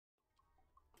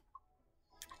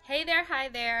Hey there, hi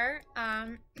there.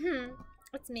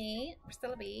 It's me,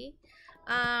 Priscilla B.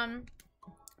 Um,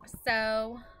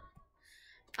 so,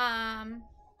 um,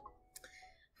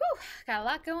 got a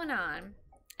lot going on.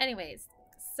 Anyways,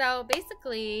 so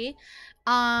basically,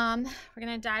 we're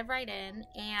gonna dive right in,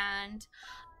 and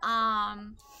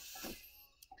um,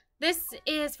 this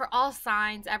is for all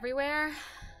signs everywhere.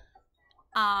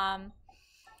 Um,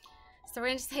 so we're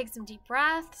gonna just take some deep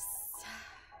breaths,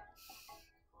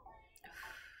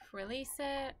 release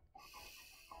it.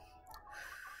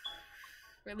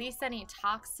 Release any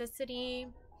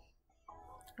toxicity,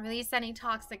 release any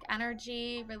toxic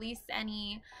energy, release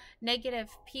any negative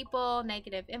people,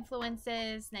 negative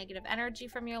influences, negative energy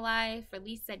from your life.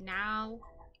 Release it now.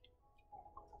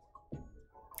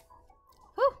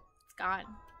 Whew, it's gone.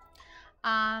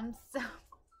 So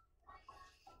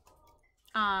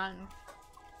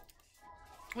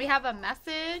we have a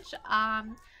message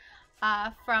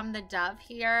from the dove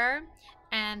here.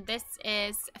 And this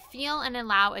is feel and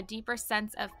allow a deeper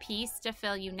sense of peace to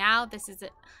fill you now. This is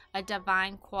a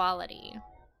divine quality.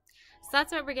 So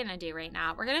that's what we're going to do right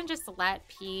now. We're going to just let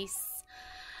peace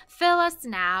fill us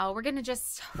now. We're going to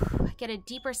just get a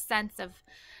deeper sense of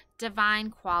divine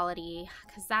quality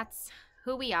because that's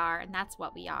who we are and that's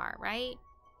what we are, right?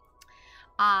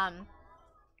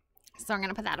 So I'm going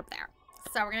to put that up there.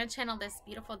 So we're going to channel this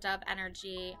beautiful dove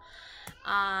energy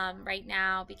right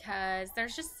now because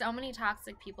there's just so many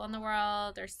toxic people in the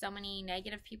world. There's so many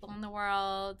negative people in the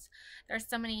world. There's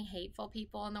so many hateful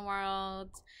people in the world.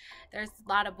 There's a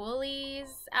lot of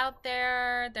bullies out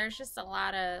there. There's just a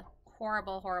lot of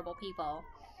horrible, horrible people.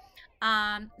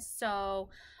 So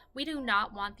we do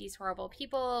not want these horrible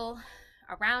people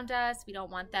around us. We don't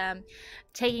want them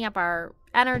taking up our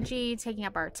energy, taking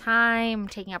up our time,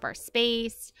 taking up our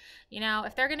space. You know,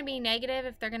 if they're going to be negative,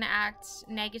 if they're going to act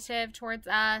negative towards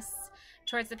us,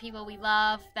 towards the people we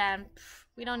love, then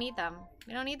we don't need them.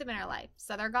 We don't need them in our life.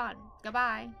 So they're gone.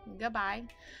 Goodbye. Goodbye.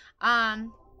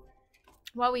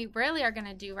 What we really are going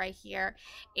to do right here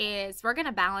is we're going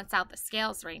to balance out the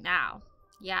scales right now.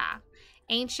 Yeah.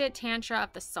 Ancient Tantra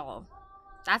of the soul.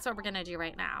 That's what we're going to do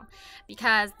right now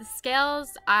because the scales,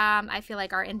 I feel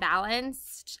like are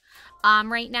imbalanced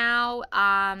right now.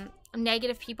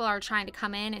 Negative people are trying to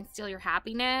come in and steal your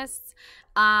happiness.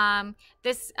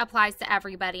 This applies to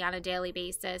everybody on a daily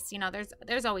basis. You know,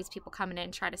 there's always people coming in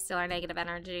and try to steal our negative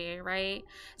energy, right?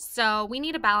 So we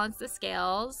need to balance the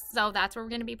scales. So that's what we're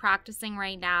going to be practicing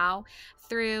right now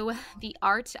through the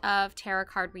art of tarot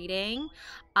card reading,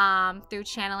 through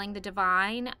channeling the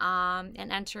divine,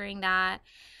 and entering that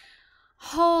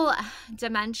whole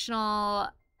dimensional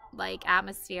like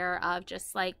atmosphere of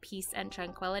just like peace and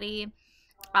tranquility.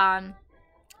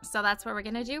 So that's what we're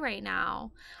gonna do right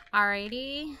now.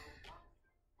 Alrighty.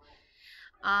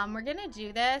 We're gonna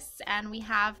do this, and we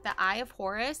have the Eye of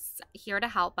Horus here to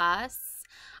help us.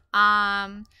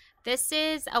 This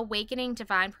is awakening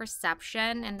divine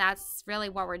perception, and that's really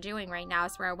what we're doing right now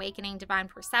is we're awakening divine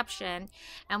perception,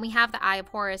 and we have the Eye of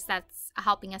Horus that's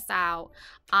helping us out.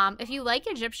 If you like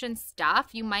Egyptian stuff,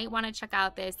 you might want to check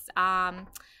out this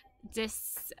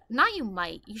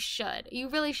you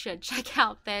really should check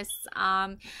out this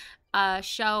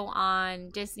show on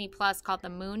Disney Plus called The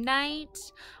Moon Knight.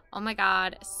 Oh my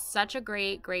god, such a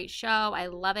great show. I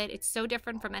love it. It's so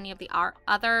different from any of the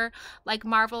other like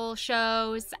Marvel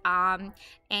shows,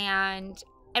 and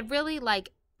it really like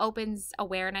opens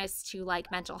awareness to like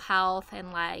mental health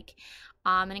and like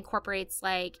and incorporates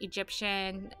like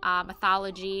Egyptian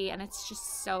mythology, and it's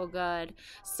just so good.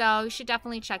 So you should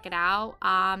definitely check it out.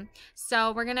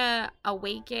 So we're gonna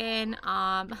awaken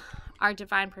our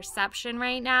divine perception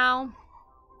right now.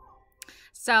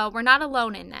 So we're not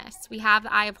alone in this. We have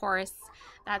the Eye of Horus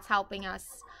that's helping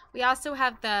us. We also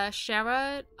have the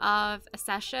Chariot of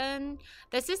Accession.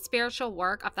 This is spiritual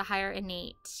work of the higher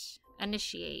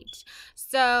initiate.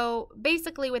 So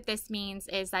basically what this means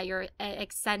is that you're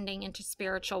ascending into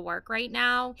spiritual work right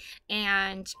now,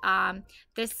 and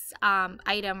this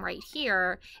item right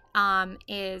here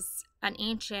is an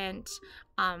ancient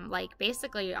like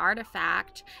basically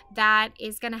artifact that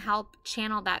is going to help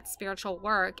channel that spiritual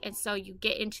work, and so you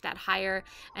get into that higher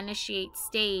initiate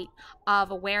state of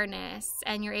awareness,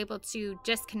 and you're able to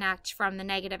disconnect from the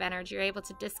negative energy. You're able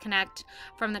to disconnect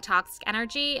from the toxic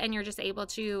energy, and you're just able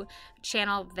to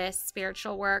channel this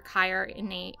spiritual work, higher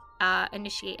initiate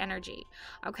energy.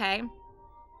 Okay,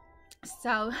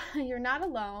 so you're not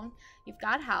alone. You've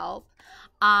got help.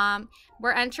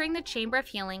 We're entering the chamber of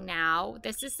healing now.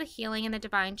 This is the healing in the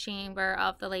divine chamber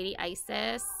of the Lady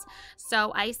Isis.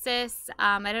 So Isis,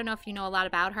 I don't know if you know a lot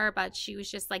about her, but she was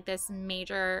just like this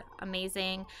major,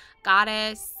 amazing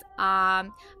goddess.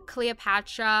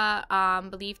 Cleopatra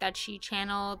believed that she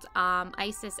channeled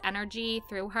Isis energy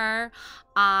through her.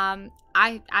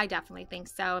 I definitely think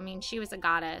so. I mean, she was a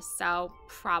goddess, so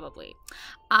probably.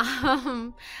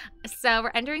 So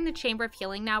we're entering the chamber of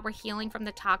healing now. We're healing from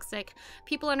the toxic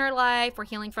people in our life. We're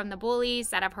healing from the bullies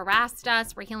that have harassed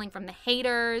us. We're healing from the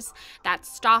haters that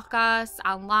stalk us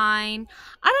online.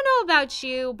 I don't know about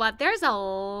you, but there's a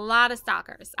lot of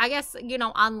stalkers. I guess, you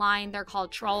know, online they're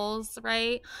called trolls,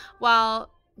 right?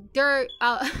 Well, they're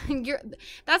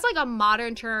that's like a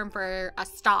modern term for a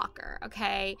stalker,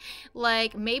 okay?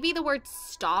 Like maybe the word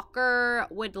stalker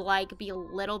would like be a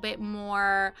little bit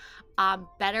more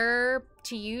better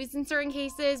to use in certain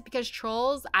cases, because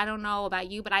trolls, I don't know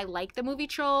about you, but I like the movie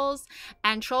Trolls,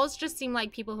 and trolls just seem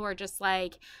like people who are just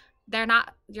like, they're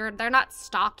not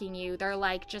stalking you. They're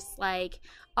like, just like,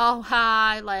 oh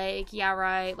hi, like, yeah,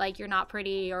 right, like, you're not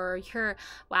pretty, or you're,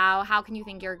 wow, how can you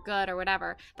think you're good, or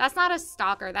whatever. That's not a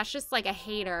stalker. That's just like a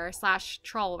hater slash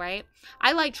troll, right?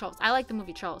 I like trolls. I like the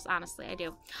movie Trolls, honestly, I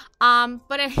do.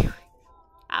 But anyway,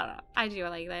 I don't know. I do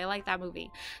like that. I like that movie.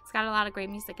 It's got a lot of great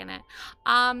music in it.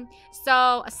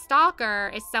 So a stalker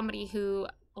is somebody who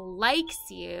likes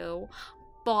you,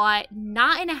 but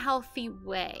not in a healthy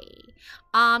way,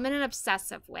 in an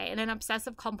obsessive way, in an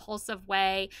obsessive compulsive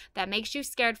way that makes you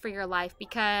scared for your life,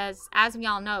 because as we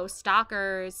all know,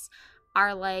 stalkers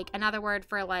are like another word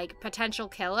for like potential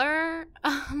killer,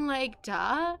 like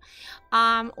duh,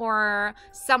 or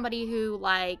somebody who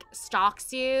like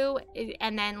stalks you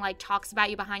and then like talks about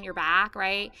you behind your back,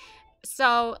 right?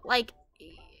 So like,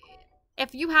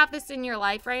 if you have this in your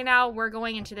life right now, we're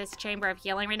going into this chamber of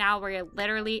healing right now. We're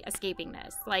literally escaping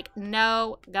this. Like,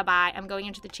 no, goodbye. I'm going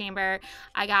into the chamber.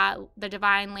 I got the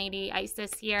divine lady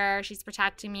Isis here. She's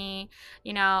protecting me.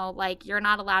 You know, like, you're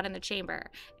not allowed in the chamber.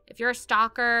 If you're a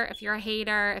stalker, if you're a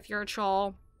hater, if you're a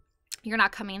troll, you're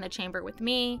not coming in the chamber with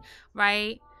me,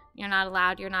 right? You're not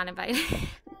allowed. You're not invited.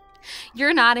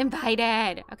 You're not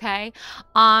invited, okay?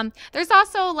 There's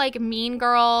also like mean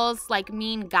girls, like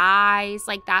mean guys,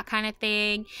 like that kind of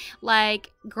thing.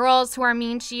 Like girls who are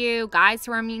mean to you, guys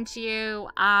who are mean to you,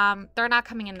 they're not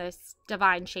coming in this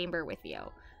divine chamber with you.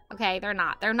 Okay, they're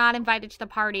not invited to the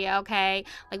party, okay?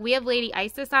 Like, we have Lady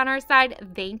Isis on our side,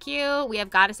 thank you. We have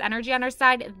Goddess Energy on our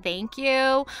side, thank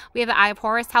you. We have the Eye of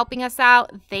Horus helping us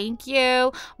out, thank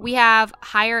you. We have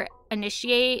higher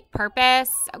initiate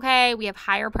purpose, okay? We have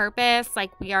higher purpose,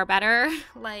 like, we are better.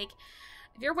 Like,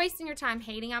 if you're wasting your time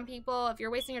hating on people, if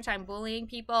you're wasting your time bullying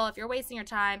people, if you're wasting your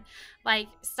time, like,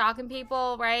 stalking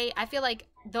people, right? I feel like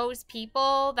those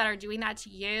people that are doing that to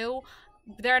you,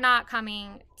 they're not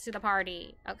coming to the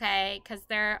party, okay? Because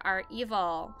they are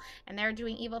evil and they're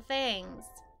doing evil things.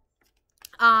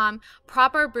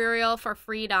 Proper burial for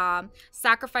freedom,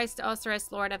 sacrifice to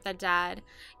Osiris, Lord of the Dead.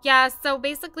 Yeah, so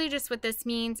basically just what this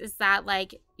means is that,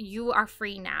 like, you are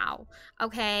free now,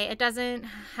 okay? It doesn't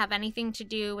have anything to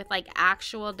do with, like,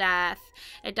 actual death.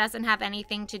 It doesn't have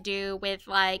anything to do with,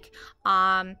 like,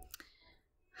 you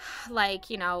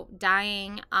know,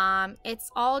 dying. It's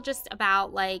all just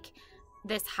about, like,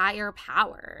 this higher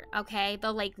power, okay?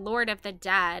 The, like, Lord of the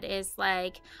Dead is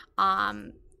like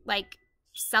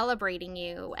celebrating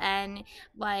you and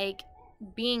like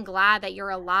being glad that you're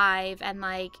alive, and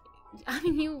like, I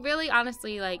mean, you really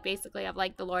honestly, like, basically have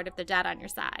like the Lord of the Dead on your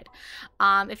side.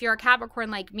 If you're a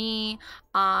Capricorn like me,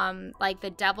 like,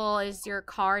 the devil is your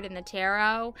card in the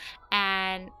tarot,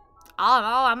 and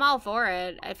I'm all for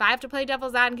it. If I have to play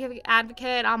devil's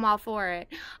advocate, I'm all for it.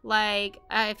 Like,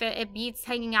 if it beats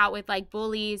hanging out with, like,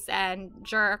 bullies and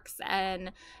jerks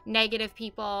and negative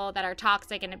people that are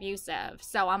toxic and abusive.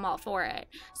 So I'm all for it.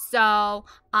 So,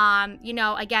 you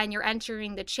know, again, you're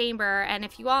entering the chamber, and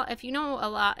if you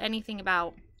know anything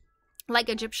about, like,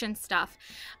 Egyptian stuff,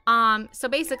 so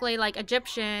basically, like,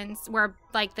 Egyptians were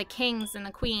like the kings and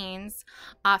the queens,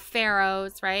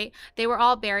 pharaohs, right? They were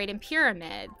all buried in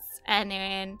pyramids, and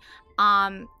then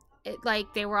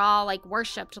like, they were all like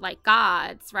worshipped like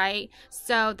gods, right?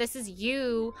 So this is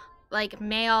you, like,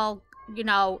 male, you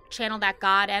know, channel that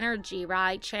God energy,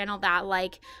 right? Channel that,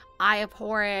 like, Eye of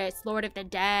Horus, Lord of the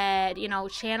Dead, you know,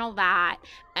 channel that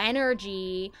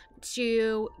energy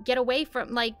to get away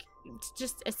from, like,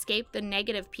 just escape the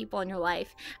negative people in your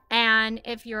life. And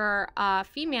if you're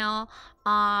female,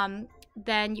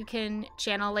 then you can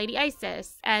channel Lady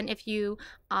Isis. And if you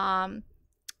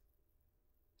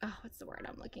what's the word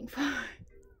I'm looking for?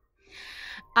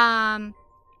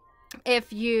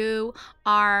 If you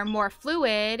are more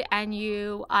fluid and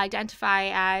you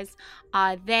identify as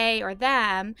they or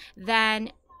them, then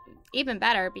even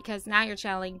better, because now you're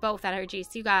channeling both energies.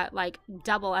 So you got, like,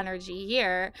 double energy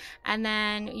here. And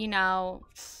then, you know,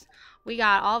 we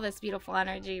got all this beautiful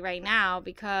energy right now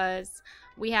because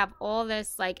we have all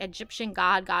this like Egyptian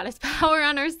god goddess power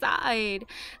on our side.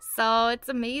 So it's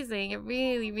amazing. It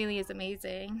really, really is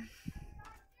amazing.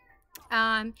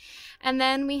 And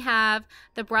then we have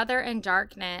the brother in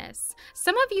darkness.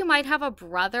 Some of you might have a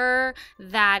brother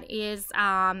that is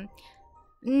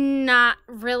not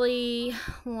really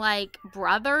like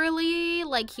brotherly,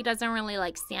 like he doesn't really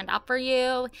like stand up for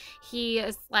you. He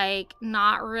is like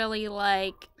not really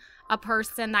like a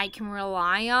person that you can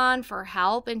rely on for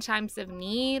help in times of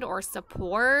need or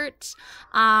support.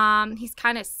 He's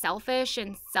kind of selfish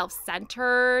and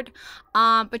self-centered,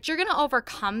 but you're gonna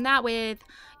overcome that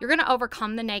you're gonna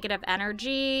overcome the negative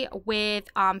energy with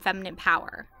feminine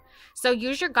power. So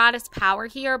use your goddess power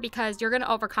here because you're going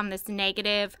to overcome this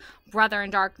negative brother in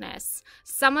darkness.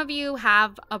 Some of you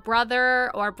have a brother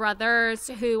or brothers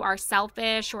who are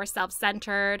selfish, who are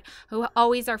self-centered, who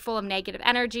always are full of negative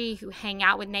energy, who hang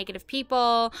out with negative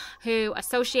people, who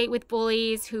associate with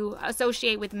bullies, who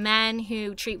associate with men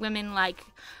who treat women like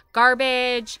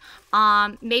garbage.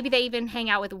 Maybe they even hang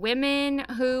out with women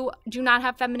who do not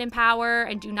have feminine power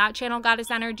and do not channel goddess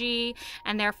energy,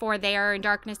 and therefore they are in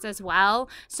darkness as well.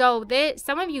 So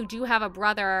some of you do have a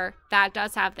brother that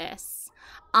does have this.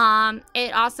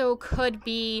 It also could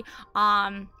be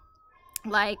if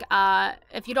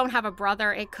you don't have a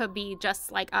brother, it could be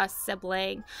just like a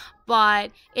sibling,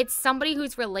 but it's somebody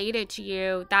who's related to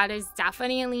you that is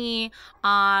definitely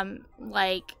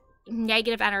like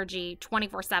negative energy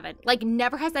 24/7, like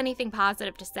never has anything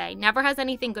positive to say, never has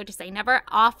anything good to say, never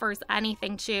offers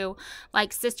anything to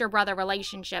like sister brother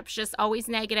relationships, just always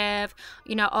negative,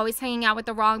 you know, always hanging out with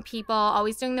the wrong people,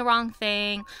 always doing the wrong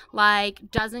thing, like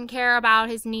doesn't care about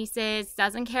his nieces,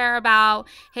 doesn't care about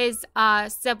his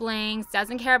siblings,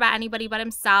 doesn't care about anybody but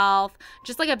himself,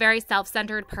 just like a very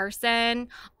self-centered person,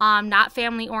 not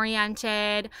family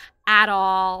oriented at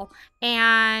all.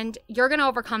 And you're going to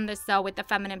overcome this though with the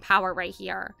feminine power right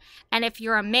here. And if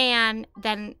you're a man,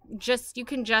 then you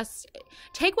can just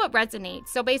take what resonates.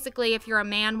 So basically, if you're a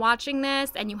man watching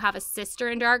this and you have a sister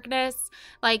in darkness,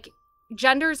 like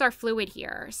genders are fluid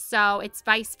here, so it's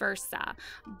vice versa.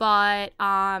 But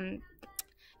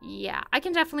yeah, I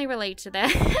can definitely relate to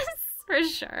this for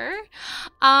sure.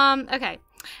 Okay,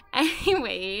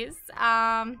 anyways,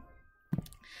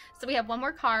 so we have one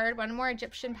more card, one more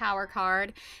Egyptian power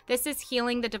card. This is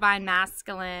healing the divine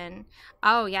masculine.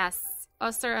 Oh, yes.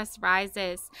 Osiris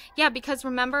rises. Yeah, because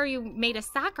remember you made a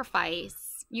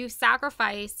sacrifice. You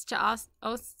sacrificed to I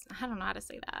don't know how to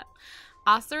say that.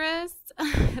 Osiris?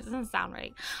 It doesn't sound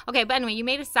right. Okay, but anyway, you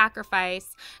made a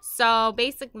sacrifice. So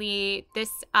basically, this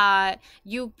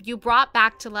you brought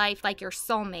back to life like your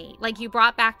soulmate. Like you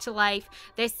brought back to life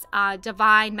this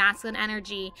divine masculine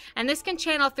energy, and this can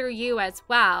channel through you as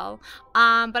well.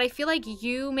 But I feel like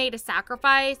you made a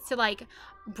sacrifice to like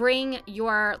bring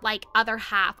your like other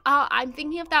half. Oh, I'm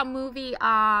thinking of that movie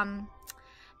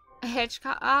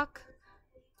Hitchcock.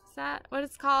 Is that what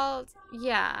it's called?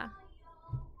 Yeah.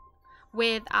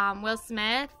 With Will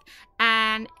Smith,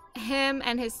 and him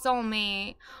and his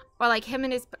soulmate, or like him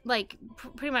and his like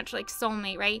pretty much like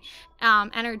soulmate, right?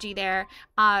 Energy there.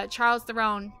 Charles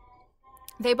Theron.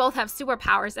 They both have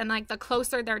superpowers, and like the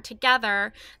closer they're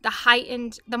together,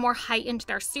 the more heightened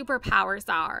their superpowers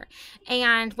are.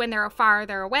 And when they're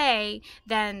farther away,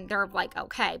 then they're like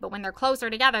okay, but when they're closer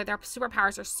together, their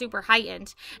superpowers are super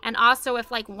heightened. And also,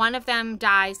 if like one of them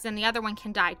dies, then the other one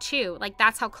can die too. Like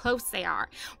that's how close they are.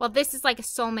 Well, this is like a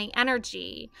soulmate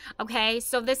energy. Okay,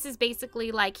 so this is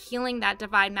basically like healing that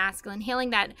divine masculine,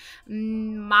 healing that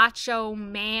macho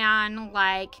man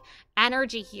like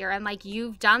energy here. And like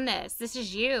you've done this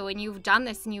is you, and you've done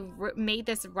this, and you've made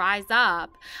this rise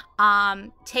up.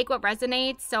 Take what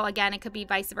resonates. So again, it could be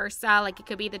vice versa, like it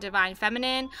could be the divine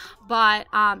feminine, but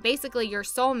basically your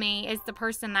soulmate is the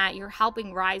person that you're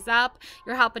helping rise up,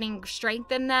 you're helping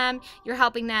strengthen them, you're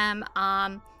helping them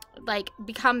like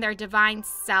become their divine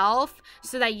self,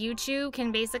 so that you two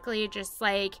can basically just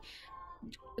like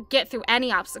get through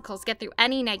any obstacles, get through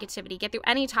any negativity, get through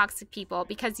any toxic people,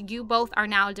 because you both are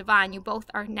now divine. You both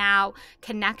are now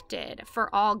connected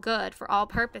for all good, for all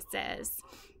purposes.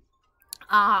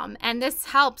 And this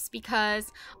helps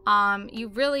because you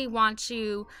really want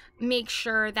to make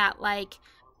sure that like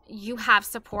you have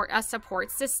a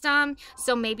support system.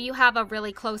 So maybe you have a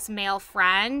really close male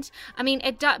friend. I mean,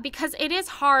 because it is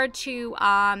hard to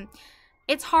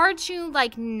it's hard to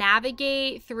like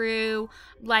navigate through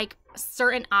like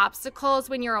certain obstacles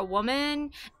when you're a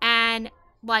woman, and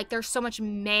like there's so much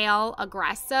male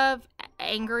aggressive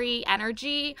angry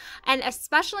energy, and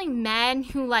especially men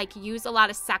who like use a lot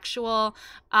of sexual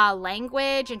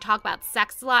language and talk about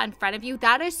sex a lot in front of you.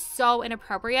 That is so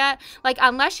inappropriate. Like,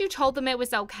 unless you told them it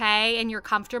was okay and you're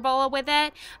comfortable with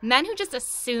it, men who just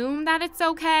assume that it's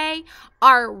okay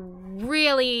are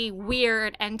really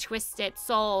weird and twisted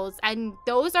souls, and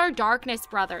those are darkness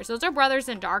brothers. Those are brothers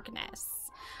in darkness.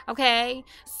 Okay,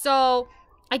 so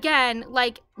again,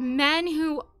 like, men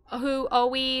who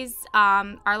always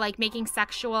are like making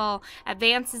sexual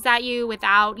advances at you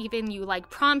without even you like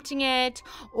prompting it,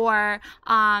 or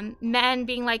men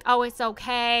being like, oh, it's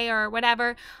okay or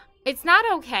whatever. It's not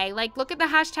okay. Like, look at the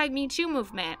hashtag Me Too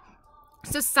movement.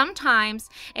 So sometimes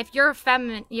if you're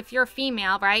a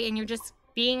female, right, and you're just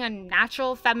being a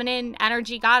natural feminine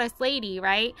energy goddess lady,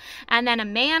 right? And then a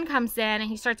man comes in and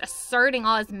he starts asserting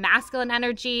all his masculine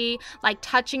energy, like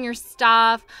touching your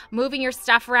stuff, moving your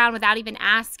stuff around without even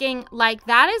asking. Like,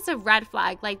 that is a red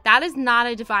flag. Like, that is not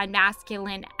a divine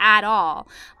masculine at all.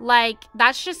 Like,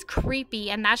 that's just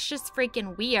creepy and that's just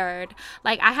freaking weird.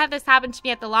 Like, I had this happen to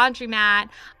me at the laundromat.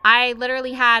 I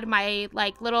literally had my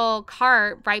like little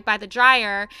cart right by the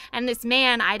dryer, and this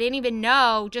man I didn't even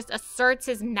know just asserts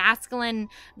his masculine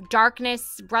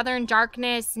darkness, brother in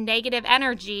darkness, negative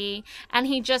energy, and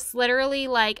he just literally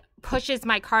like pushes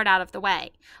my cart out of the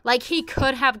way. Like, he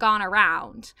could have gone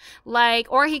around,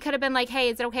 like, or he could have been like, hey,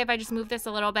 is it okay if I just move this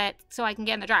a little bit so I can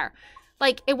get in the dryer?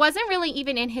 Like, it wasn't really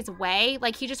even in his way.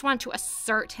 Like, he just wanted to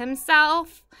assert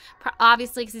himself,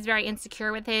 obviously, because he's very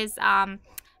insecure with his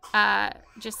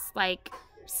just like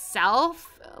self,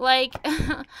 like,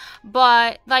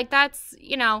 but like, that's,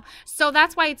 you know, so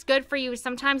that's why it's good for you.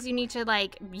 Sometimes you need to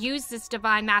like use this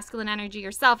divine masculine energy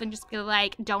yourself and just be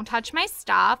like, don't touch my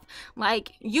stuff.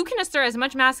 Like, you can assert as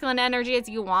much masculine energy as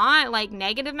you want, like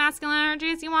negative masculine energy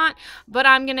as you want, but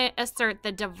I'm gonna assert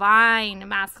the divine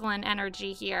masculine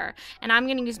energy here, and I'm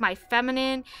gonna use my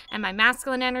feminine and my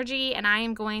masculine energy, and I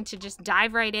am going to just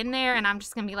dive right in there, and I'm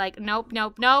just gonna be like, nope,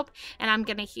 nope, nope, and I'm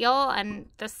gonna heal, and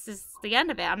this is the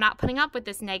end of it. I'm not putting up with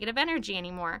this negative energy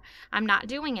anymore. I'm not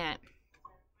doing it.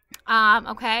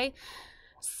 Okay.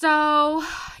 So,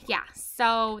 yeah.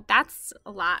 So that's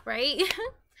a lot, right?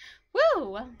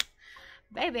 Woo!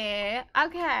 Baby.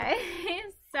 Okay.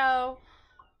 So,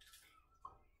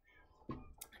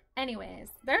 anyways,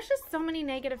 there's just so many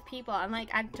negative people. I'm like,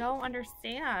 I don't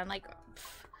understand. Like,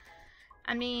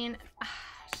 I mean,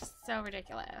 it's just so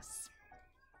ridiculous.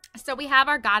 So we have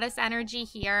our goddess energy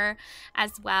here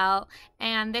as well,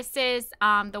 and this is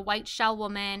the white shell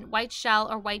woman. White shell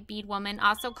or white bead woman,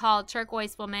 also called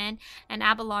turquoise woman and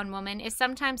abalone woman, is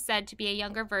sometimes said to be a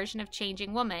younger version of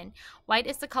changing woman. White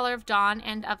is the color of dawn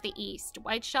and of the east.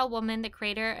 White shell woman, the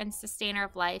creator and sustainer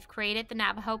of life, created the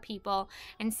Navajo people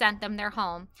and sent them their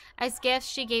home. As gifts,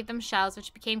 she gave them shells,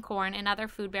 which became corn and other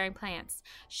food-bearing plants.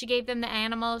 She gave them the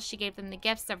animals. She gave them the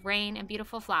gifts of rain and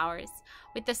beautiful flowers.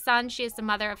 With the sun, she is the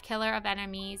mother of killer of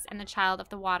enemies and the child of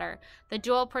the water, the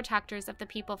dual protectors of the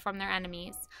people from their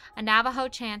enemies. A Navajo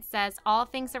chant says, all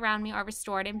things around me are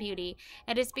restored in beauty.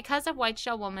 It is because of White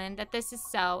Shell Woman that this is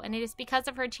so, and it is because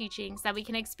of her teachings that we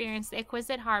can experience the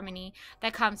exquisite harmony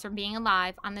that comes from being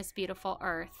alive on this beautiful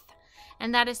earth.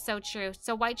 And that is so true.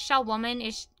 So White Shell Woman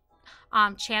is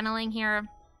channeling here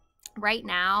right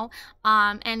now,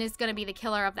 and is going to be the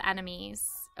killer of the enemies,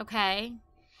 okay?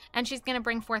 And she's going to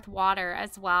bring forth water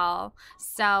as well.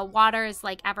 So water is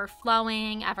like ever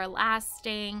flowing,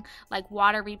 everlasting, like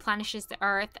water replenishes the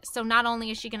earth. So not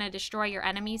only is she going to destroy your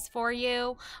enemies for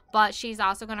you, but she's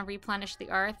also going to replenish the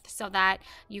earth so that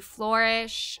you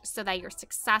flourish, so that you're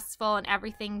successful in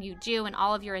everything you do and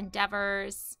all of your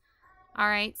endeavors. All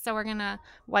right, so we're going to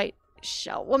white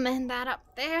shell woman that up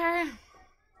there.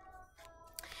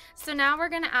 So now we're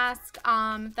going to ask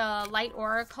the Light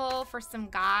Oracle for some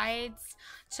guides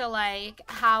to like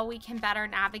how we can better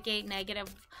navigate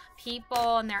negative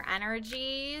people and their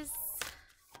energies.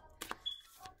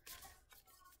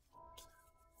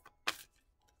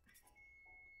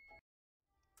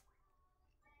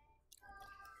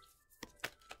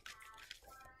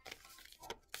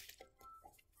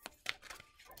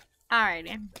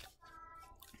 Alrighty.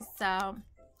 So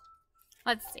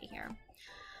let's see here.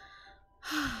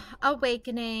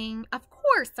 Awakening, of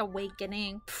course,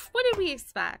 awakening. What did we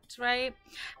expect, right?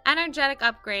 Energetic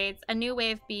upgrades, a new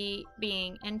way of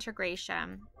being,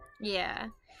 integration. Yeah,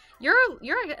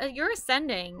 you're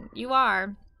ascending. You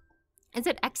are. Is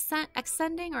it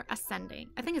ascending or ascending?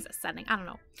 I think it's ascending. I don't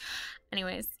know.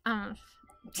 Anyways,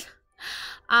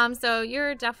 so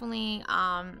you're definitely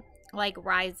like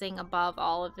rising above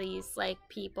all of these like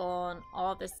people and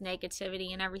all this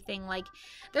negativity and everything. Like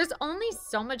there's only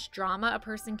so much drama a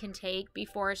person can take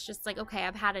before it's just like, okay,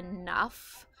 I've had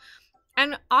enough.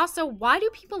 And also, why do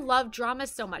people love drama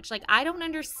so much? Like, I don't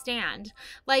understand.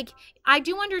 Like, I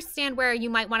do understand where you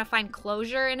might want to find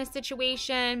closure in a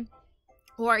situation,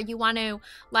 or you want to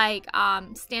like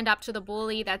stand up to the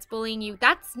bully that's bullying you.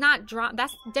 That's not drama.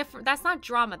 That's different. That's not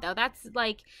drama though. That's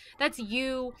like, that's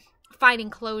you finding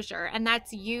closure, and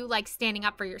that's you like standing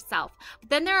up for yourself. But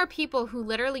then there are people who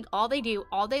literally all they do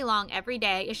all day long every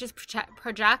day is just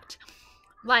project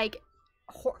like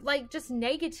just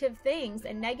negative things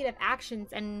and negative actions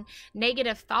and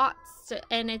negative thoughts.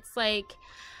 And it's like,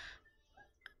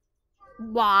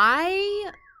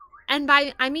 why? And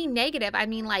by I mean negative, I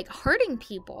mean like hurting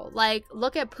people. Like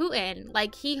look at Putin.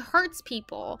 Like he hurts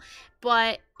people,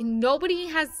 but nobody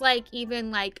has like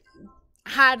even like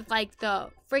had like the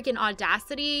freaking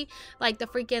audacity, like the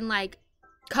freaking like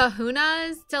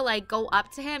kahunas to like go up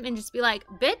to him and just be like,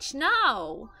 bitch,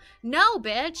 no,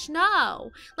 bitch,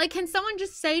 no. Like, can someone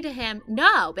just say to him,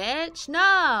 no, bitch,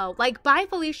 no? Like, bye,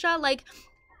 Felicia. Like,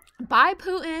 bye,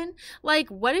 Putin. Like,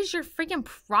 what is your freaking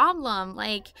problem?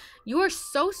 Like, you are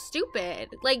so stupid.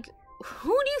 Like, who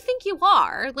do you think you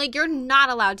are? Like, you're not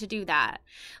allowed to do that.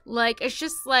 Like, it's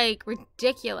just like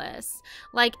ridiculous.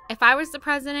 Like, if I was the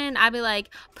president, I'd be like,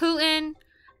 Putin,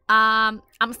 I'm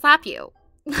gonna slap you.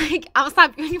 Like, I'm gonna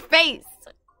slap you in your face.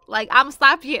 Like, I'm gonna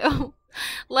slap you.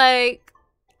 Like,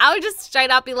 I would just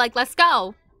straight up be like, let's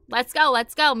go. Let's go.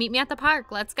 Let's go. Meet me at the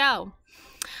park. Let's go.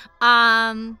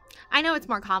 I know it's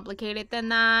more complicated than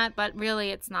that, but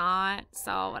really it's not.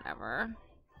 So, whatever.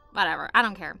 Whatever. I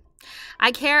don't care.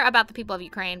 I care about the people of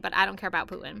Ukraine, but I don't care about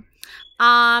Putin.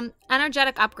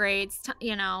 Energetic upgrades.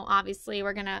 You know, obviously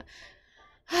we're gonna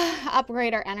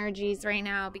upgrade our energies right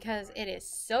now because it is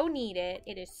so needed.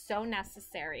 It is so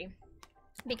necessary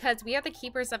because we are the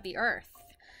keepers of the earth.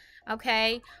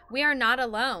 Okay, we are not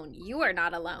alone. You are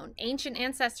not alone. Ancient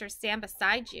ancestors stand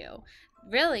beside you.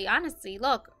 Really, honestly,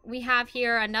 look, we have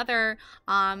here another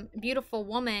beautiful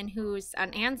woman who's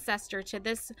an ancestor to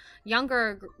this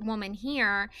younger woman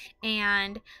here,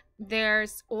 and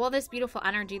there's all this beautiful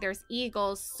energy. There's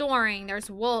eagles soaring,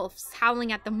 there's wolves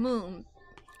howling at the moon.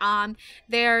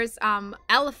 There's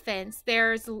elephants,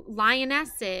 there's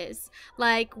lionesses.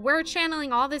 Like, we're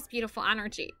channeling all this beautiful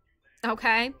energy.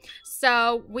 Okay,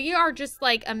 so we are just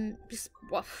like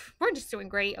we're just doing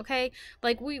great. Okay,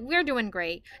 like we're doing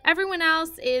great. Everyone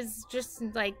else is just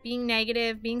like being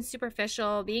negative, being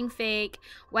superficial, being fake,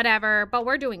 whatever, but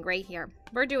we're doing great here.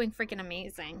 We're doing freaking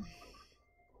amazing.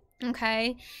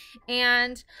 Okay,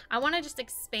 and I want to just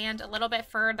expand a little bit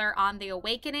further on the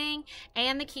Awakening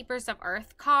and the Keepers of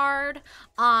Earth card,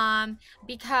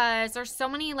 because there's so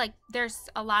many, like, there's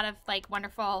a lot of like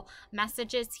wonderful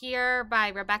messages here by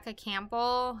Rebecca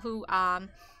Campbell, who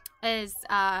is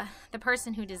the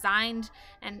person who designed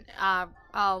and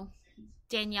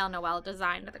Danielle Noel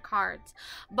designed the cards.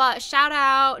 But shout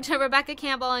out to Rebecca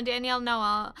Campbell and Danielle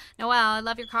Noel. I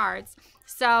love your cards.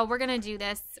 So we're going to do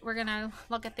this. We're going to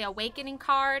look at the Awakening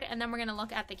card, and then we're going to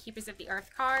look at the Keepers of the Earth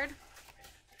card.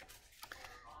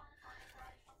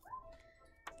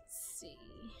 Let's see.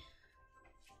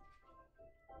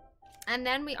 And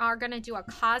then we are going to do a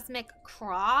Cosmic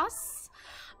Cross,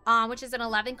 which is an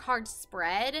 11 card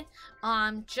spread,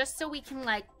 just so we can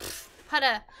like put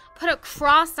a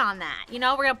cross on that. You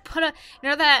know, we're gonna put a, you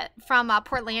know, that from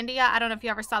Portlandia. I don't know if you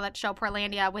ever saw that show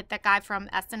Portlandia with that guy from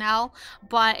SNL,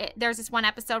 but there's this one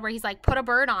episode where he's like, put a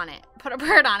bird on it, put a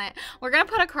bird on it. We're gonna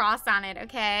put a cross on it.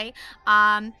 Okay,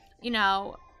 you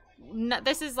know,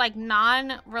 this is like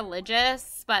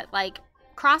non-religious, but like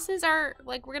crosses are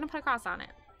like, we're gonna put a cross on it.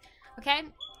 Okay,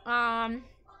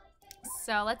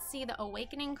 so let's see the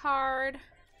Awakening card.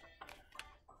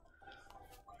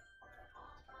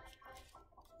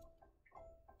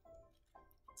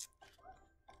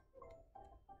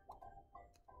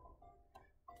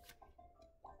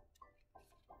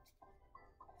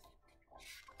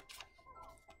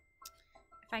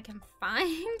 If I can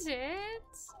find it.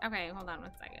 Okay, hold on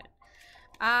one second.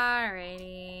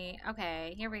 Alrighty.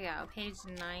 Okay, here we go. Page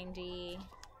 90.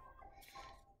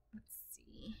 Let's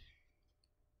see.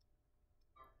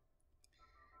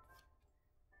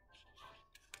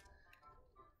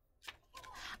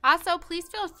 Also, please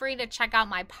feel free to check out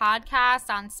my podcast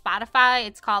on Spotify.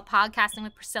 It's called Podcasting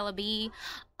with Priscilla B.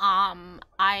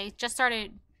 I just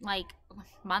started like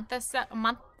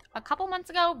a couple months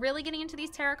ago, really getting into these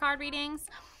tarot card readings.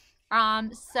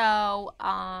 So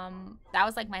that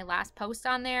was like my last post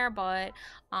on there, but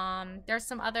there's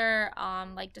some other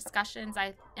like discussions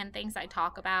and things I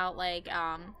talk about, like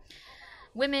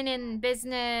women in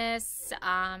business,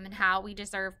 and how we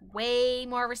deserve way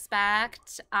more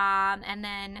respect. And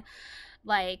then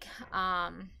like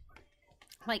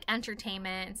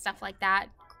entertainment and stuff like that,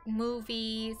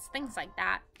 movies, things like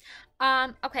that.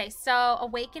 Okay, so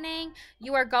awakening,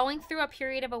 you are going through a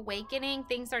period of awakening.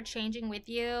 Things are changing with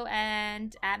you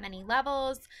and at many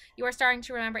levels. You are starting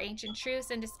to remember ancient truths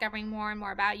and discovering more and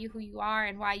more about you, who you are,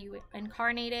 and why you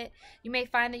incarnated. You may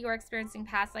find that you are experiencing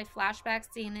past life flashbacks,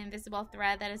 seeing the invisible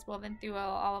thread that is woven through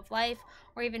all of life,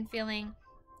 or even feeling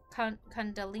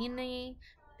Kundalini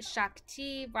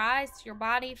Shakti rise to your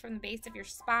body from the base of your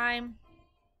spine.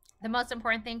 The most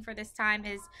important thing for this time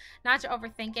is not to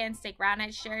overthink it and stay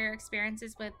grounded. Share your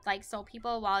experiences with like soul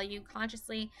people while you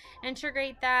consciously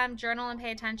integrate them. Journal and pay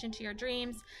attention to your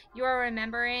dreams. You are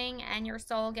remembering and your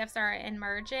soul gifts are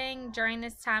emerging. During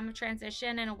this time of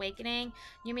transition and awakening,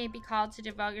 you may be called to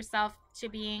devote yourself to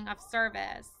being of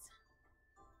service.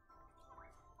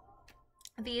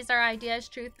 These are ideas,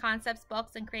 truth, concepts,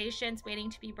 books, and creations waiting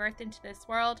to be birthed into this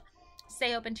world.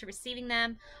 Stay open to receiving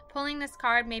them. Pulling this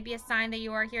card may be a sign that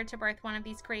you are here to birth one of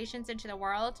these creations into the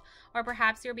world, or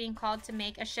perhaps you're being called to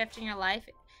make a shift in your life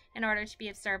in order to be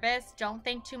of service. Don't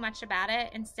think too much about it.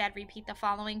 Instead, repeat the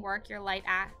following: work your light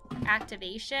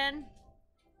activation.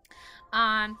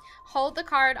 Hold the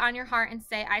card on your heart and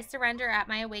say, I surrender at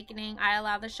my awakening. I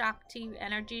allow the Shakti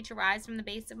energy to rise from the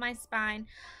base of my spine.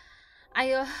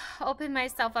 I open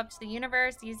myself up to the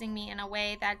universe, using me in a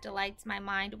way that delights my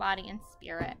mind, body, and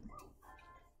spirit.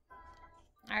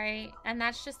 All right, and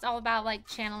that's just all about like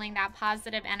channeling that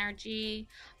positive energy.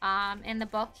 In the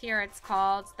book here, it's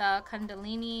called the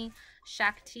Kundalini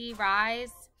Shakti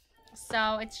Rise.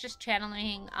 So it's just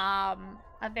channeling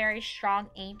a very strong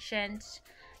ancient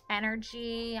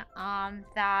energy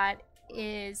that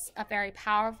is a very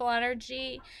powerful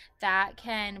energy that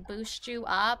can boost you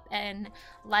up and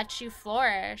let you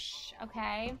flourish.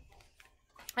 Okay,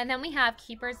 and then we have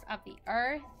Keepers of the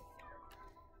Earth.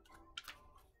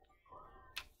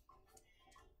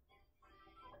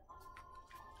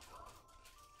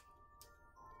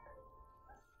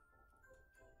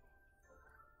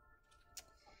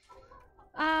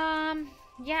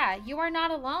 Yeah, you are not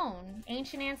alone.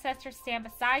 Ancient ancestors stand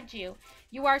beside you.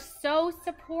 You are so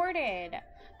supported.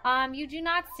 You do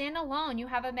not stand alone. You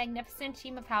have a magnificent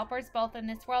team of helpers, both in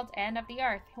this world and of the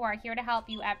earth, who are here to help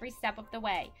you every step of the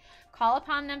way. Call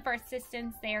upon them for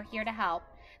assistance. They are here to help.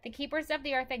 The keepers of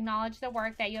the earth acknowledge the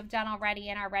work that you have done already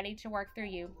and are ready to work through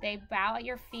you. They bow at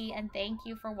your feet and thank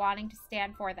you for wanting to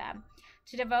stand for them,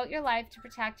 to devote your life to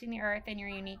protecting the earth in your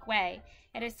unique way.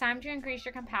 It is time to increase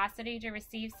your capacity to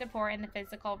receive support in the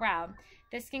physical realm.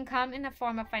 This can come in the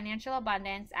form of financial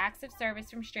abundance, acts of service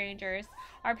from strangers,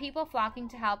 or people flocking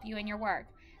to help you in your work.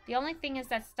 The only thing is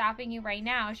that's stopping you right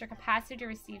now is your capacity to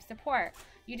receive support.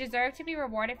 You deserve to be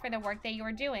rewarded for the work that you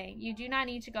are doing. You do not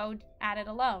need to go at it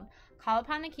alone. Call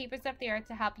upon the keepers of the earth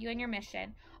to help you in your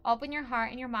mission. Open your heart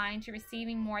and your mind to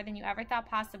receiving more than you ever thought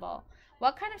possible.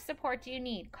 What kind of support do you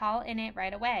need? Call in it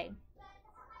right away.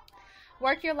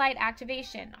 Work your light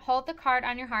activation. Hold the card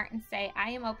on your heart and say, I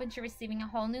am open to receiving a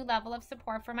whole new level of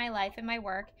support for my life and my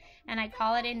work, and I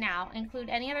call it in now. Include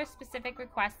any other specific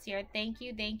requests here. Thank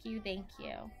you, thank you, thank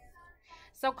you.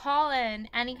 So call in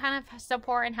any kind of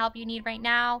support and help you need right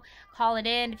now. Call it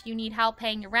in if you need help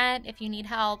paying your rent, if you need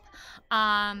help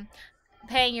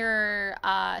paying your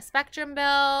Spectrum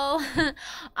bill,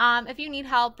 if you need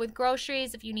help with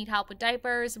groceries, if you need help with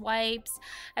diapers, wipes,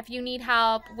 if you need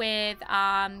help with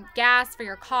gas for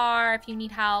your car, if you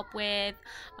need help with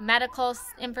medical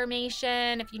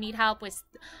information, if you need help with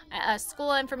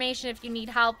school information, if you need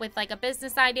help with like a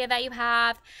business idea that you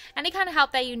have, any kind of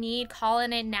help that you need, call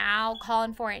in it now, call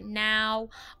in for it now,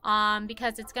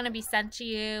 because it's going to be sent to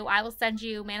you. I will send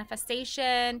you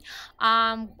manifestation,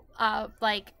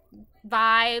 like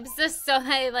vibes, so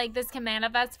that like this can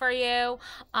manifest for you.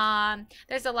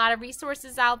 There's a lot of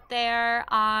resources out there.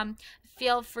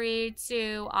 Feel free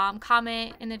to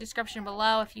comment in the description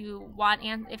below if you want,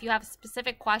 and if you have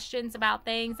specific questions about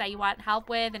things that you want help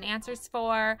with and answers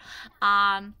for,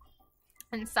 and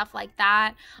stuff like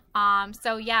that.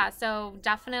 So yeah, so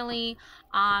definitely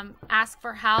ask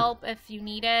for help if you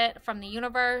need it from the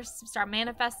universe. Start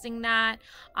manifesting that.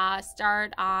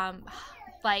 Start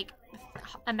like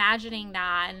imagining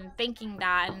that and thinking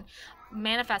that and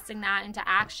manifesting that into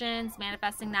actions,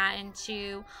 manifesting that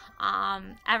into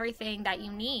everything that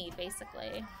you need,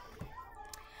 basically.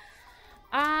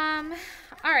 All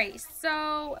right,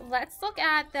 so let's look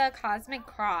at the cosmic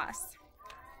cross.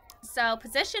 So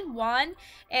position 1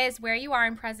 is where you are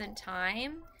in present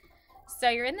time. So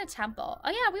you're in the temple. Oh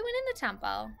yeah, we went in the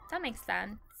temple. That makes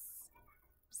sense.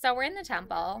 So we're in the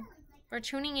temple. We're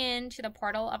tuning in to the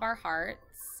portal of our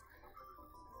hearts.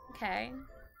 Okay.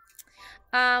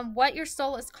 What your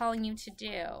soul is calling you to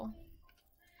do.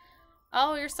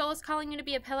 Oh, your soul is calling you to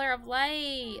be a pillar of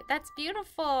light. That's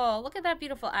beautiful. Look at that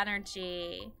beautiful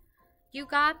energy. You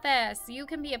got this. You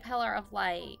can be a pillar of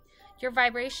light. Your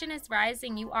vibration is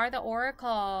rising. You are the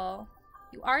oracle.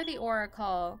 You are the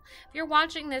oracle. If you're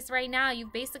watching this right now,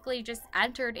 you've basically just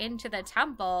entered into the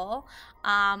temple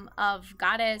of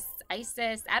goddess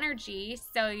Isis energy.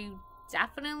 So you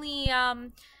definitely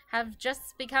have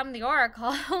just become the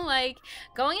oracle. Like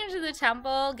going into the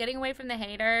temple, getting away from the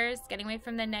haters, getting away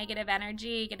from the negative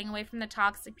energy, getting away from the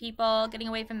toxic people, getting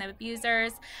away from the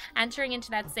abusers, entering into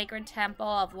that sacred temple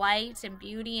of light and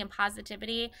beauty and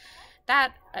positivity.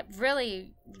 That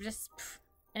really just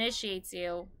initiates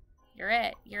you. You're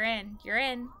it. You're in. You're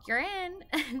in. You're in.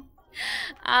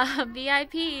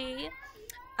 VIP.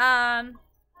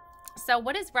 So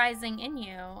what is rising in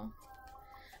you?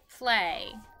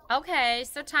 Play. Okay,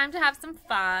 so time to have some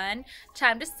fun,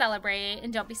 time to celebrate,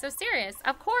 and don't be so serious.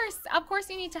 Of course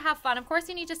you need to have fun. Of course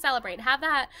you need to celebrate. Have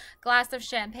that glass of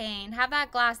champagne, have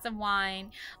that glass of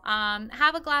wine,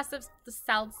 have a glass of the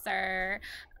seltzer.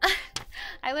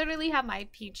 I literally have my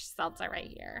peach seltzer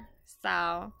right here,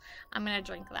 so I'm gonna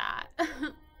drink that.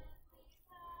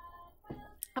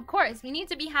 Of course, we need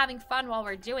to be having fun while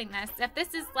we're doing this. If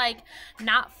this is like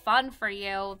not fun for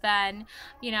you, then,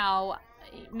 you know,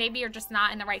 maybe you're just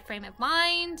not in the right frame of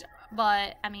mind.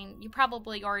 But I mean, you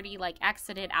probably already like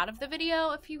exited out of the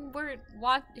video if you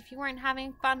weren't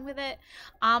having fun with it.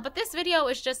 But this video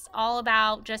is just all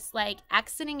about just like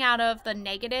exiting out of the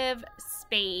negative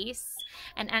space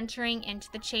and entering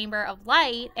into the chamber of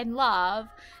light and love.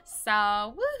 So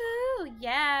woohoo,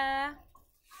 yeah.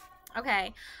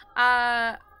 Okay.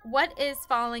 What is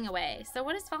falling away? So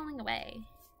what is falling away?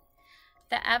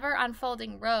 The ever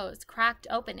unfolding rose cracked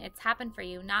open. It's happened for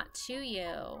you, not to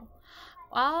you.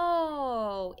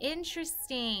 Oh,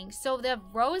 interesting. So the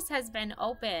rose has been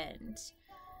opened.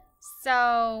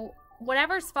 So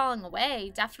whatever's falling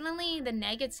away, definitely the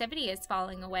negativity is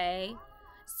falling away.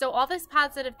 So all these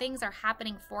positive things are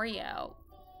happening for you.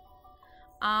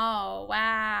 Oh,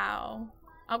 wow.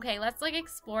 Okay, let's like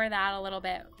explore that a little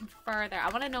bit further. I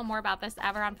want to know more about this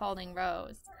ever unfolding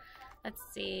rose. Let's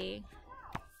see.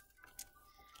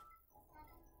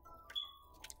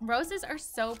 Roses are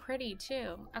so pretty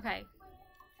too. Okay.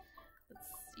 Let's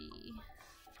see.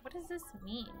 What does this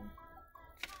mean?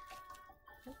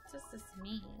 What does this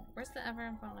mean? Where's the ever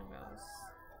unfolding rose?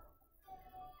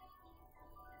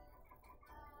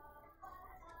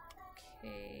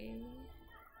 Okay.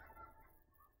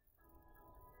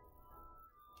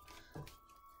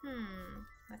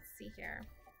 Let's see here.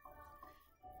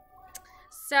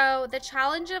 So the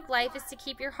challenge of life is to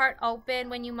keep your heart open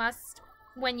when you most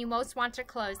want to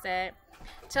close it,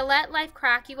 to let life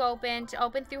crack you open, to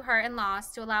open through hurt and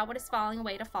loss, to allow what is falling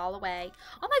away to fall away.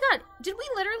 Oh my god, did we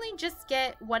literally just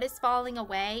get what is falling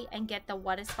away and get the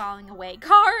what is falling away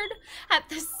card at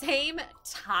the same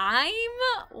time?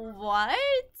 What?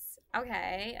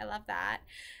 Okay, I love that.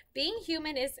 Being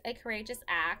human is a courageous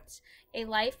act. A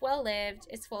life well lived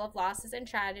is full of losses and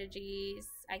tragedies.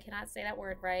 I cannot say that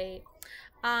word right.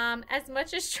 As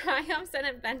much as triumphs and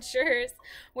adventures,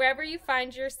 wherever you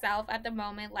find yourself at the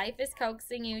moment, life is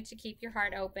coaxing you to keep your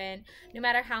heart open, no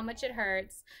matter how much it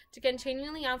hurts, to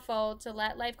continually unfold, to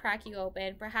let life crack you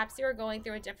open. Perhaps you are going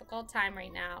through a difficult time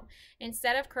right now.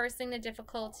 Instead of cursing the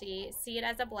difficulty, see it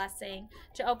as a blessing,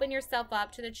 to open yourself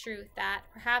up to the truth that,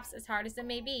 perhaps as hard as it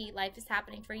may be, life is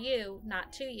happening for you,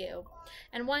 not to you.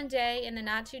 And one day, in the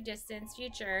not-too-distant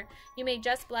future, you may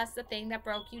just bless the thing that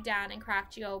broke you down and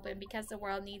cracked you open, because the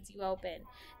world needs you open.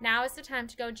 Now is the time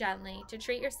to go gently, to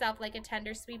treat yourself like a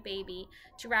tender, sweet baby,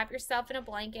 to wrap yourself in a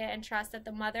blanket and trust that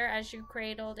the mother as you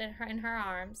cradled in her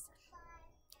arms.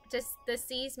 The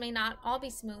seas may not all be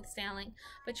smooth sailing,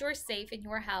 but you are safe and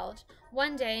you are held.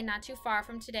 One day, not too far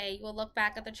from today, you will look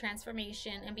back at the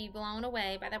transformation and be blown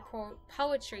away by the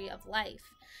poetry of life.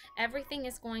 Everything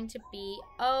is going to be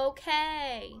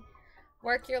okay.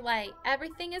 Work your light.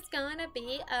 Everything is gonna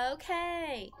be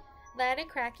okay. Let it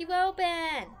crack you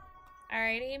open.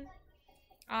 Alrighty.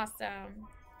 Awesome.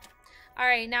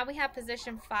 Alright, now we have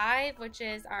position 5, which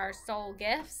is our soul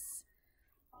gifts.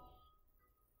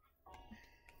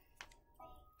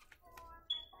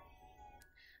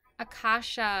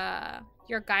 Akasha,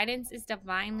 your guidance is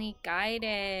divinely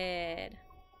guided.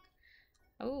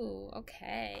 Oh,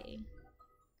 okay.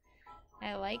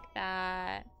 I like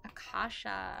that.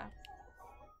 Akasha.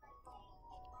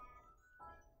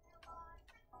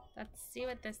 Let's see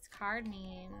what this card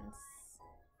means.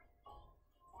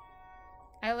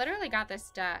 I literally got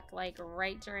this deck like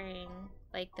right during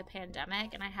like the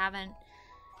pandemic, and I haven't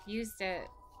used it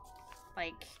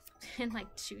like in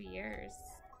like 2 years.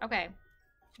 Okay,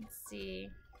 let's see.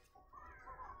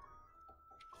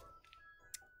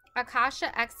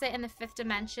 Akasha exit in the 5th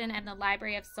dimension and the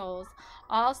Library of Souls.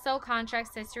 All soul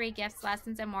contracts, history, gifts,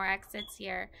 lessons, and more exists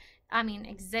here. We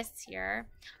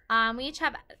each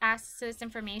have access to this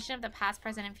information of the past,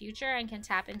 present, and future and can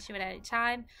tap into it at any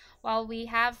time. While we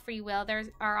have free will, there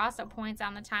are also points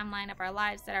on the timeline of our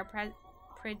lives that are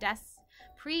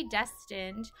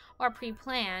predestined or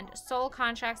pre-planned, soul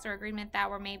contracts or agreement that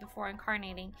were made before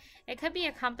incarnating. It could be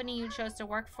a company you chose to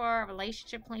work for, a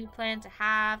relationship you plan to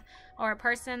have, or a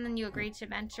person you agreed to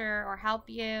mentor or help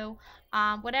you.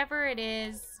 Whatever it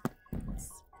is,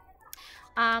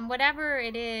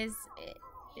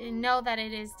 know that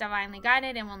it is divinely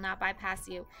guided and will not bypass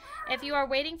you. If you are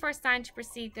waiting for a sign to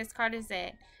proceed, this card is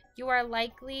it. You are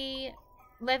likely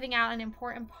living out an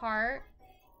important part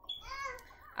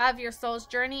of your soul's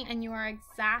journey, and you are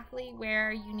exactly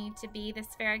where you need to be. This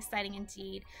is very exciting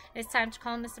indeed. It's time to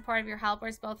call in the support of your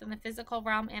helpers, both in the physical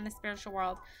realm and the spiritual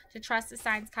world, to trust the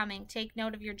signs coming. Take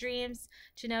note of your dreams,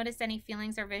 to notice any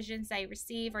feelings or visions that you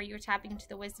receive, or you are tapping into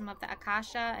the wisdom of the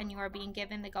Akasha, and you are being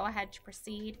given the go-ahead to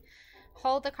proceed.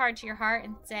 Hold the card to your heart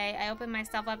and say, I open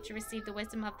myself up to receive the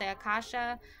wisdom of the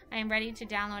Akasha. I am ready to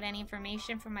download any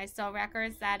information from my soul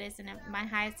records that is in my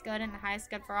highest good and the highest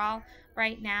good for all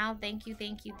right now. Thank you,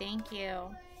 thank you, thank you.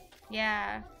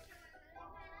 Yeah.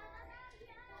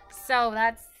 So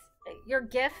that's, your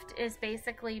gift is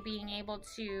basically being able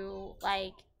to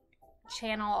like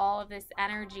channel all of this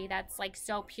energy that's like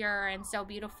so pure and so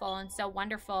beautiful and so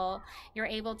wonderful. You're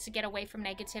able to get away from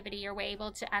negativity. You're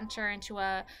able to enter into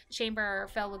a chamber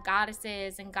filled with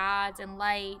goddesses and gods and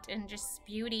light and just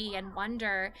beauty and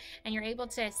wonder, and you're able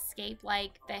to escape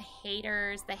like the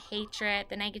haters, the hatred,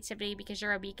 the negativity, because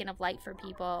you're a beacon of light for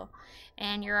people.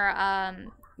 And your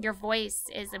voice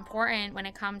is important when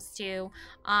it comes to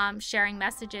sharing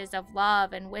messages of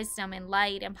love and wisdom and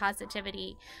light and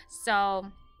positivity.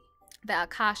 So the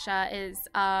Akasha is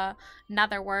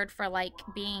another word for like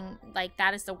being like,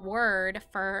 that is the word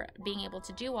for being able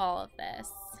to do all of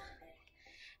this.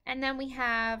 And then we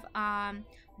have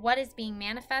what is being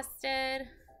manifested.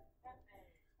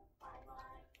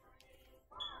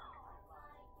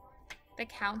 The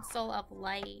Council of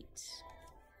Light.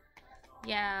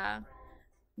 Yeah.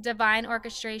 Divine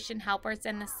orchestration, helpers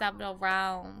in the subtle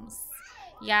realms.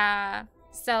 Yeah.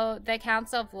 So the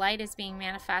Council of Light is being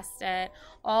manifested.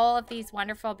 All of these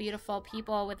wonderful, beautiful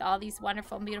people with all these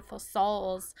wonderful, beautiful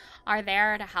souls are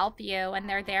there to help you, and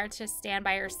they're there to stand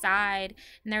by your side,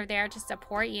 and they're there to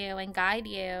support you and guide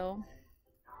you.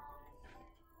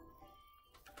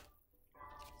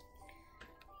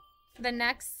 The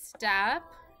next step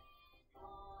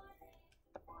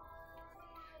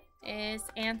is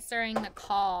answering the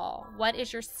call. What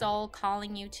is your soul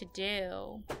calling you to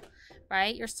do?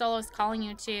 Right? Your soul is calling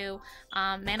you to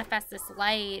manifest this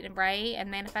light, right? And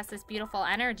manifest this beautiful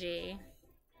energy.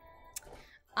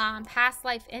 Past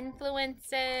life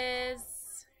influences.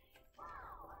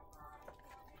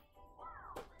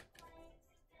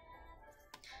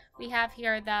 We have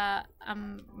here the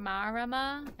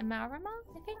Amarama,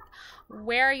 I think.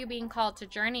 Where are you being called to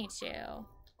journey to?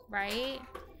 Right?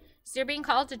 So you're being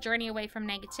called to journey away from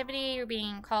negativity. You're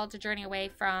being called to journey away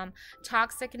from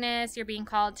toxicness. You're being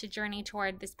called to journey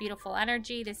toward this beautiful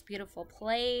energy, this beautiful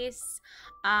place.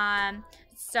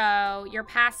 So your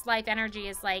past life energy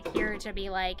is like here to be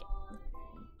like,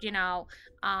 you know,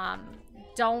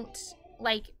 don't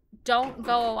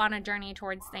go on a journey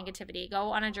towards negativity. Go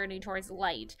on a journey towards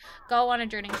light. Go on a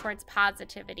journey towards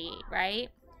positivity, right?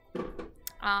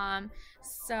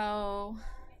 So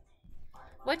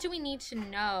what do we need to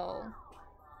know?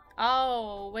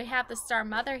 Oh, we have the Star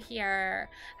Mother here.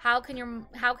 How can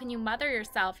you mother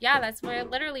yourself? Yeah, that's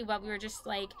literally what we were just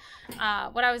like,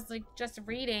 what I was like just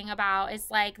reading about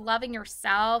is like loving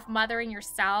yourself, mothering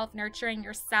yourself, nurturing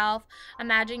yourself,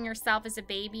 imagining yourself as a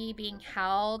baby being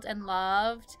held and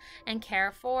loved and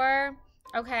cared for.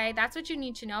 Okay, that's what you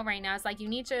need to know right now. It's like you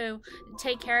need to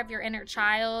take care of your inner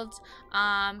child.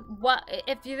 What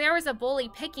if there was a bully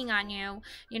picking on you?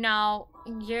 You know,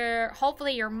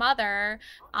 hopefully your mother,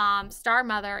 Star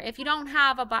Mother. If you don't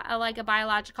have a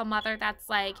biological mother that's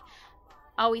like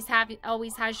always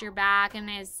has your back and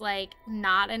is like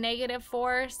not a negative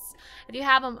force.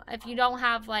 If you don't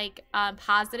have like a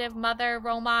positive mother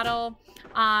role model,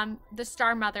 the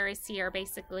Star Mother is here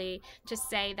basically to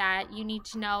say that you need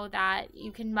to know that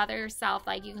you can mother yourself.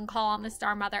 Like you can call on the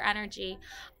Star Mother energy.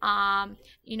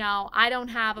 You know, I don't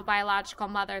have a biological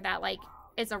mother that like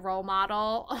is a role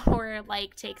model or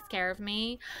like takes care of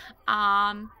me.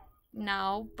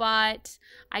 No, but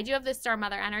I do have this star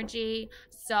mother energy,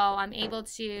 so I'm able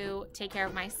to take care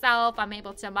of myself. I'm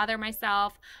able to mother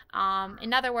myself.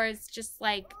 In other words, just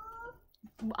like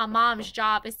a mom's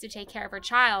job is to take care of her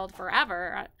child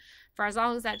forever, for as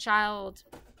long as that child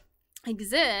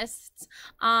exists,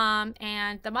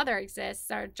 and the mother exists.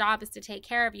 Our job is to take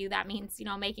care of you. That means, you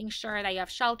know, making sure that you have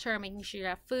shelter, making sure you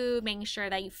have food, making sure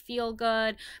that you feel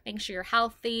good, making sure you're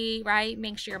healthy, right?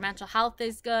 Making sure your mental health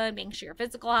is good, making sure your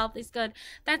physical health is good.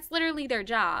 That's literally their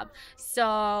job.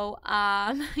 So,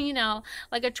 you know,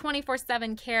 like a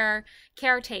 24/7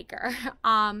 caretaker.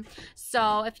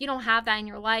 So if you don't have that in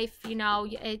your life, you know,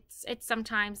 it's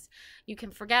sometimes you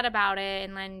can forget about it,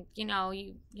 and then, you know,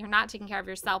 you're not taking care of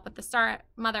yourself. But the star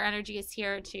mother energy is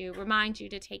here to remind you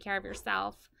to take care of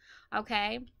yourself.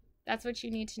 Okay, that's what you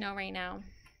need to know right now.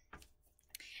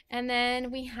 And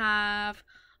then we have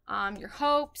your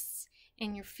hopes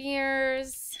and your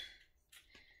fears.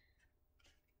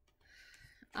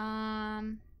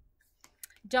 Don't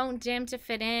dim to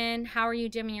fit in. How are you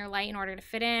dimming your light in order to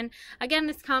fit in? Again,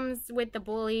 this comes with the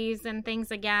bullies and things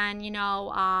again, you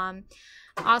know,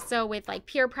 also with like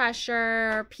peer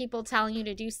pressure, people telling you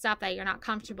to do stuff that you're not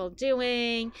comfortable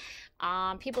doing,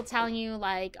 people telling you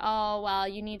like, oh, well,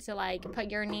 you need to like put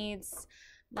your needs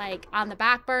like on the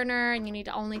back burner and you need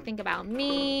to only think about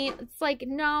me. It's like,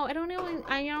 no, I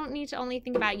don't need to only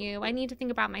think about you. I need to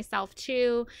think about myself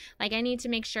too. Like, I need to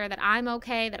make sure that I'm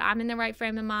okay, that I'm in the right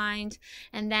frame of mind,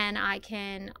 and then I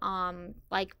can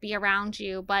like be around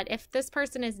you. But if this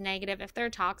person is negative, if they're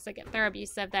toxic, if they're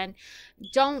abusive, then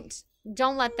don't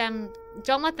let them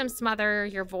smother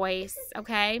your voice,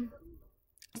 okay?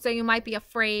 So you might be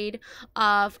afraid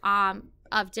of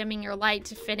dimming your light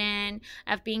to fit in,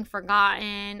 of being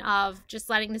forgotten, of just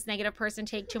letting this negative person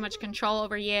take too much control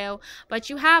over you. But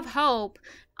you have hope,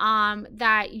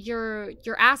 that you're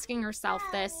asking yourself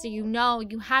this, so you know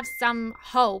you have some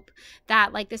hope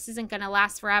that like this isn't going to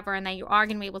last forever, and that you are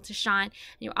going to be able to shine, and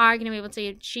you are going to be able to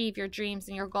achieve your dreams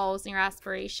and your goals and your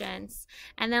aspirations.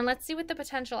 And then let's see what the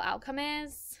potential outcome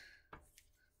is.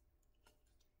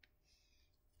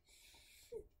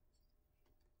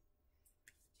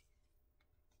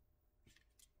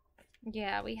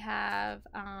 Yeah, we have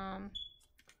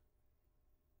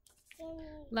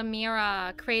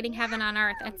Lamira, creating heaven on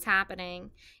earth. It's happening.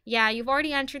 Yeah, you've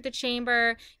already entered the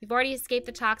chamber. You've already escaped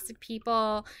the toxic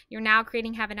people. You're now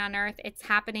creating heaven on earth. It's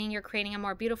happening. You're creating a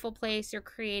more beautiful place. You're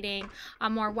creating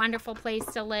a more wonderful place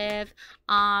to live.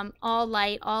 All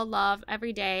light, all love,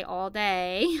 every day, all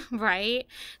day, right?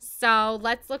 So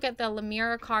let's look at the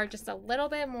Lamira card just a little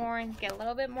bit more and get a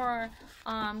little bit more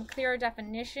clearer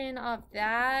definition of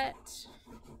that.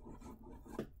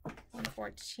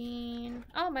 114.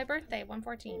 Oh, my birthday,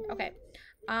 114. Okay.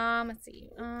 Let's see.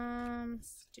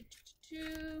 Let's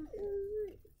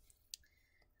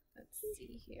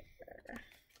see here.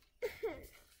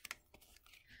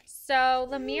 So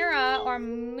Lamira, or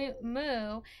Mu,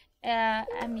 MU,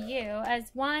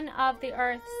 as one of the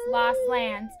earth's lost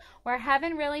lands, where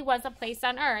heaven really was a place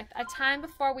on earth. A time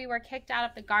before we were kicked out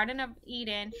of the Garden of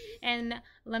Eden, in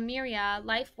Lemuria,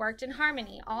 life worked in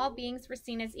harmony. All beings were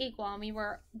seen as equal, and we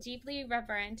were deeply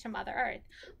reverent to Mother Earth.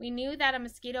 We knew that a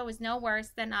mosquito was no worse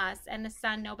than us, and the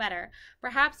sun no better.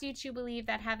 Perhaps you too believe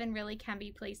that heaven really can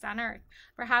be placed on earth.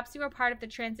 Perhaps you are part of the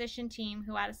transition team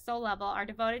who, at a soul level, are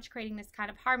devoted to creating this kind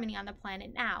of harmony on the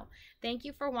planet now. Thank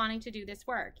you for wanting to do this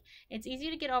work. It's easy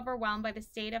to get overwhelmed by the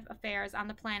state of affairs on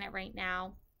the planet right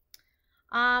now.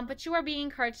 But you are being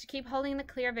encouraged to keep holding the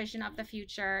clear vision of the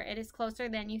future. It is closer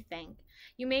than you think.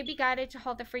 You may be guided to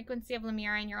hold the frequency of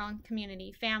Lamira in your own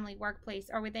community, family, workplace,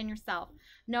 or within yourself.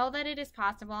 Know that it is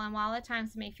possible, and while at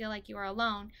times it may feel like you are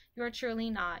alone, you are truly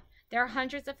not. There are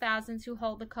hundreds of thousands who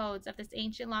hold the codes of this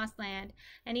ancient lost land,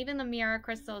 and even Lamira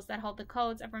crystals that hold the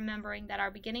codes of remembering that are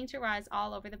beginning to rise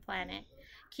all over the planet.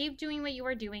 Keep doing what you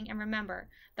are doing, and remember,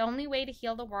 the only way to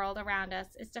heal the world around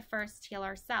us is to first heal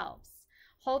ourselves.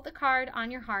 Hold the card on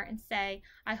your heart and say,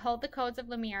 I hold the codes of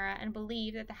Lamira and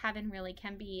believe that the heaven really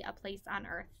can be a place on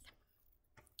earth.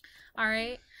 All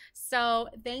right. So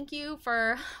thank you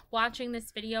for watching this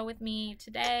video with me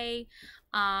today.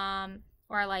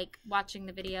 Or like watching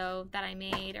the video that I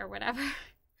made or whatever.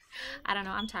 I don't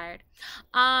know, I'm tired.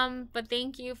 But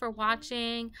thank you for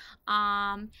watching.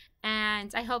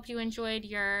 And I hope you enjoyed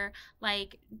your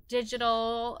like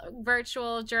digital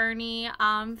virtual journey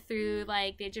through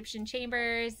like the Egyptian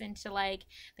chambers, into like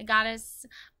the goddess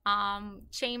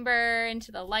chamber,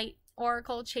 into the light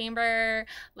oracle chamber,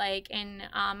 like, and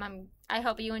I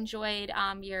hope you enjoyed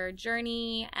your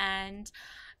journey, and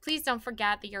Please don't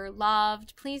forget that you're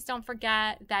loved. Please don't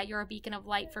forget that you're a beacon of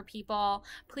light for people.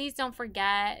 Please don't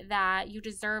forget that you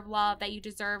deserve love, that you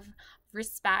deserve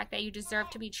respect, that you deserve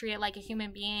to be treated like a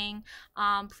human being.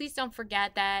 Please don't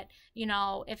forget that, you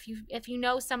know, if you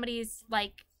know somebody's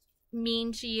like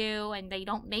mean to you and they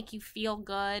don't make you feel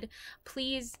good,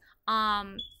 please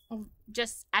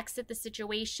just exit the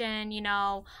situation, you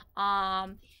know,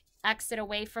 exit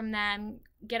away from them,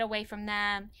 get away from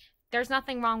them. There's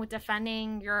nothing wrong with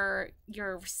defending your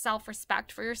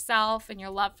self-respect for yourself and your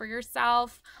love for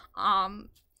yourself.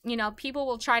 You know, people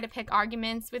will try to pick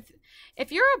arguments with,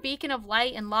 if you're a beacon of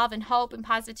light and love and hope and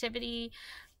positivity,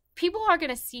 people are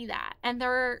going to see that, and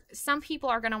some people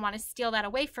are going to want to steal that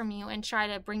away from you and try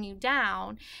to bring you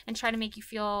down and try to make you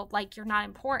feel like you're not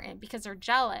important because they're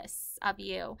jealous of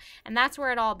you. And that's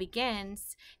where it all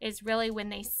begins, is really when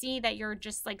they see that you're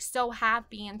just like so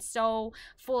happy and so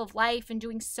full of life and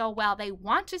doing so well. They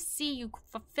want to see you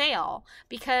fail,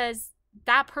 because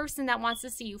that person that wants to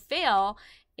see you fail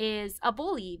is a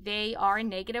bully. They are a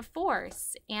negative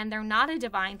force, and they're not a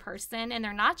divine person, and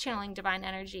they're not channeling divine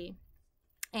energy.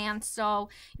 And so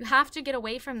you have to get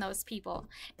away from those people.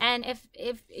 And if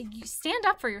you stand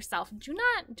up for yourself, do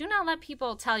not let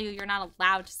people tell you you're not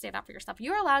allowed to stand up for yourself.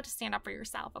 You're allowed to stand up for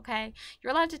yourself, okay?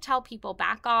 You're allowed to tell people,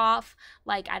 back off.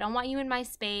 Like, I don't want you in my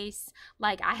space.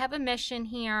 Like, I have a mission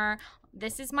here.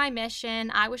 This is my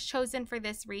mission. I was chosen for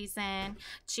this reason,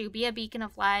 to be a beacon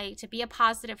of light, to be a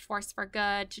positive force for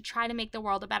good, to try to make the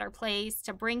world a better place,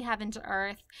 to bring heaven to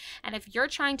earth. And if you're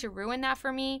trying to ruin that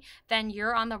for me, then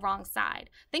you're on the wrong side.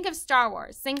 Think of Star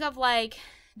Wars. Think of like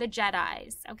the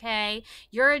Jedis, okay?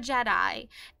 You're a Jedi,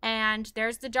 and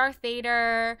there's the Darth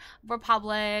Vader,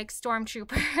 Republic,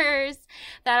 stormtroopers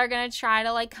that are gonna try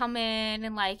to like come in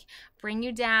and like bring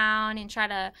you down and try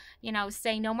to, you know,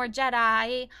 say no more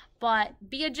Jedi. But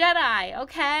be a Jedi,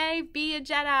 okay? Be a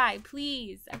Jedi,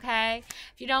 please, okay?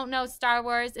 If you don't know Star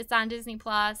Wars, it's on Disney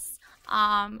Plus,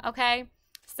 okay?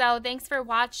 So thanks for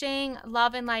watching.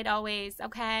 Love and light always,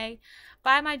 okay?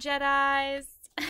 Bye, my Jedis.